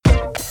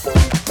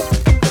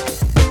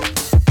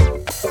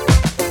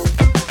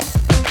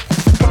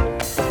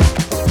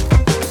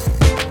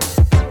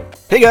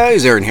Hey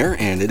guys, Aaron here,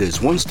 and it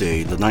is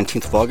Wednesday, the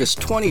 19th of August,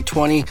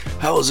 2020.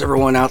 How is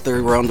everyone out there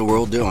around the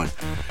world doing?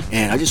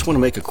 And I just want to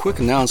make a quick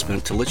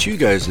announcement to let you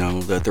guys know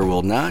that there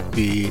will not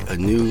be a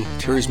new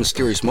Terry's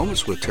Mysterious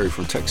Moments with Terry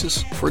from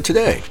Texas for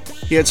today.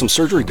 He had some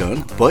surgery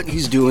done, but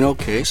he's doing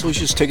okay, so he's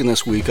just taking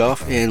this week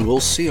off, and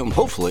we'll see him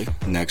hopefully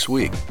next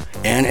week.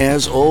 And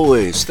as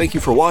always, thank you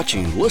for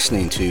watching,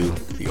 listening to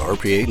the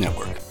RPA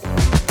Network.